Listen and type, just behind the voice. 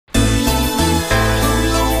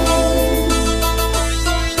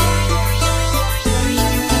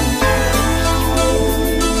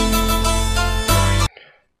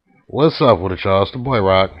What's up with it, y'all? It's the boy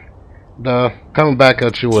Rock. Coming back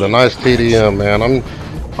at you with a nice TDM, man.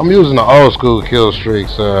 I'm using the old school kill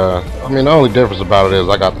streaks. I mean, the only difference about it is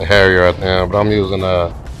I got the Harrier at the end, but I'm using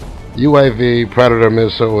a UAV Predator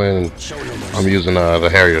missile, and I'm using the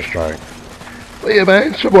Harrier strike. But yeah,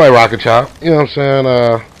 man, it's your boy Rocknchop. You know what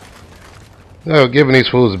I'm saying? Giving these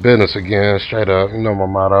fools business again, straight up. You know my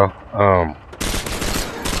motto.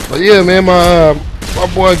 But yeah, man, my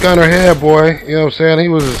boy Gunner Head Boy. You know what I'm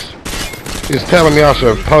saying? He's telling me I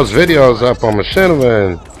should post videos up on Machinima,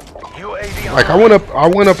 and like I went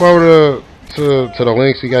up over to the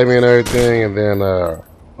links he gave me and everything, and then I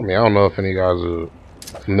mean, I don't know if any of you guys are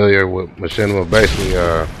familiar with Machinima. Basically,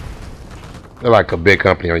 they're like a big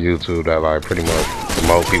company on YouTube that like pretty much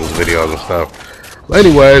promote people's videos and stuff. But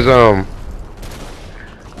anyways,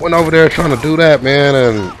 went over there trying to do that, man,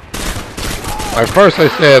 and like first they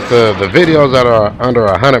said the videos that are under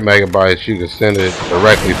 100 megabytes you can send it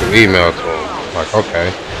directly through email to them. Like, okay.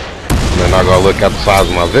 And then I go look at the size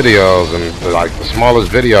of my videos, and like the smallest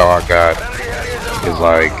video I got is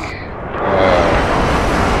like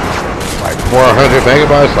 400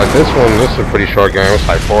 megabytes. Like this is a pretty short game. It's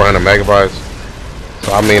like 400 megabytes.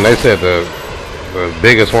 So I mean, they said the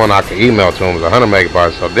biggest one I could email to them was 100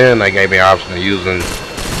 megabytes. So then they gave me an option of using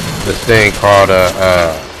this thing called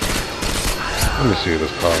let me see what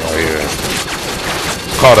it's called right here.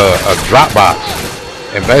 It's called a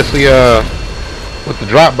Dropbox, and basically with the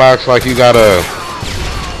Dropbox, like you gotta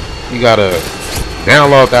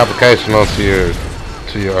download the application onto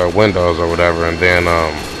your Windows or whatever, and then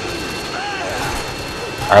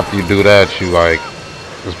after you do that, you like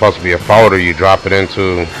it's supposed to be a folder you drop it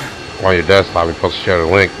into on your desktop. You're supposed to share the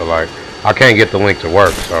link, but like I can't get the link to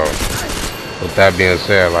work. So with that being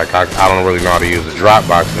said, like I don't really know how to use the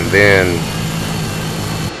Dropbox, and then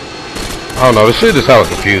I don't know, this shit just hella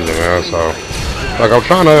confusing, man. So like I'm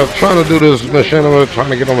trying to do this Machinima, trying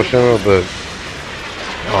to get on Machinima, but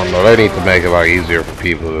I don't know, they need to make it like easier for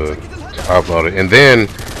people to upload it. And then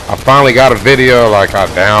I finally got a video, like I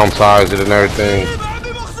downsized it and everything.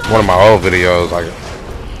 One of my old videos, like,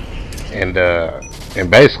 and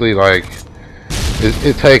basically like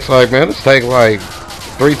it takes like, man, it's take like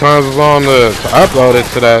 3 times as long to upload it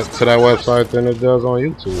to that website than it does on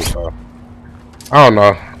YouTube. So I don't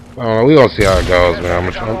know. We gonna see how it goes, man.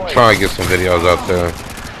 I'm trying to get some videos up there.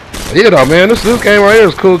 But yeah, though, man, this game right here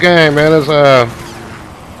is a cool game, man. It's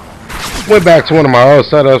went back to one of my old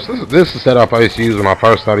setups. This is a setup I used to use when I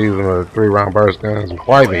first started using the 3-round burst guns.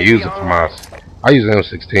 Before I even use it for I use the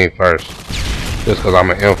M-16 first, just because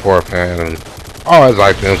I'm an M4 fan, and I always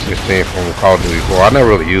liked the M-16 from Call of Duty 4. I never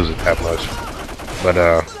really used it that much, but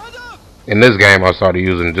in this game I started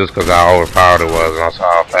using it just because how overpowered it was, and I saw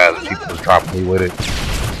how fast people was dropping me with it.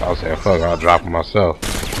 I was saying, fuck, I'll drop it myself.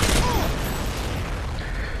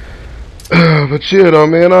 But yeah, though,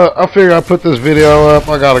 man, I figured I'd put this video up.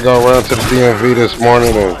 I gotta go around to the DMV this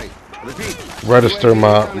morning and register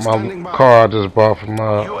my car I just bought from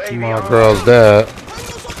my girl's dad.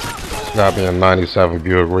 It's got me a 97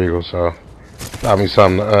 Buick Regal, so got me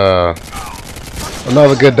something.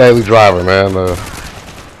 Another good daily driver, man. The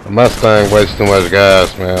Mustang wastes too much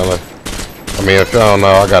gas, man. Like, I mean, if y'all don't know,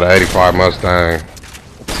 I got an 85 Mustang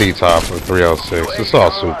T-top for 306. It's all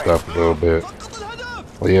souped up a little bit.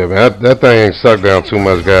 Well, yeah, man, that thing sucked down too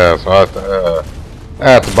much gas. So I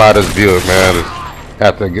have to buy this Buick, man. I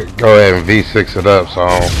have to go ahead and V6 it up so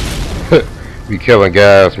I don't be killing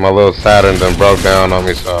gas. My little Saturn done broke down on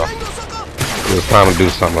me, so it was time to do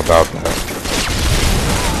something about that.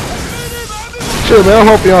 Sure, man,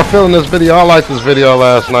 I hope y'all feeling this video. I liked this video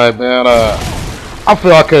last night, man. I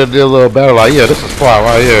feel I could have did a little better. Like, yeah, this is fly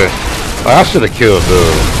right here. Like, I should have killed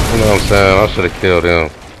dude. You know what I'm saying? I should have killed him.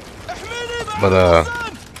 But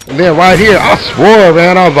and then right here, I swore,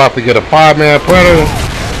 man, I was about to get a 5-man Predator,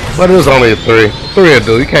 but it was only a 3. 3 will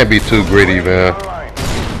do. You can't be too greedy, man.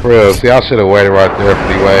 For real. See, I should have waited right there for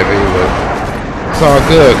the UAV, but it's all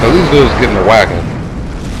good because these dudes getting the whacking.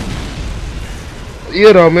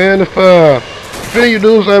 Yeah, though, man. If any of you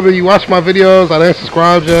dudes ever you watch my videos, I didn't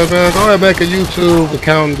subscribe yet, man. Go ahead and make a YouTube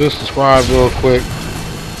account and just subscribe real quick.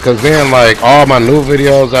 Cause then like all my new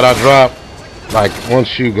videos that I drop, like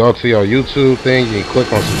once you go to your YouTube thing, you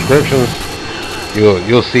click on subscriptions,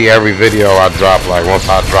 you'll see every video I drop, like once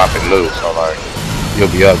I drop it new, so like you'll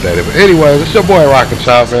be updated. But anyways, it's your boy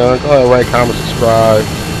Rocknchop, man. Go ahead, rate, comment, subscribe.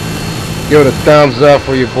 Give it a thumbs up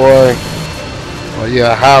for your boy. Oh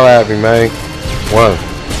yeah, holla at me, man. One.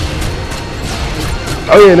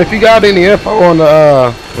 Oh yeah, and if you got any info on the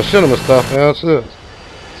Machinima stuff, man, that's it.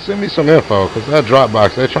 Send me some info, cause that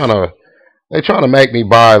Dropbox, they trying to make me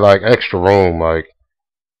buy like extra room. Like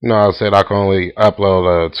No, I said I can only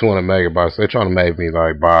upload 200 megabytes. They're trying to make me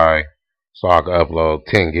like buy so I can upload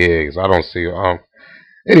 10 gigs. I don't see.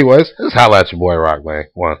 Anyways, just holla at your boy Rock, man.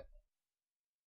 One.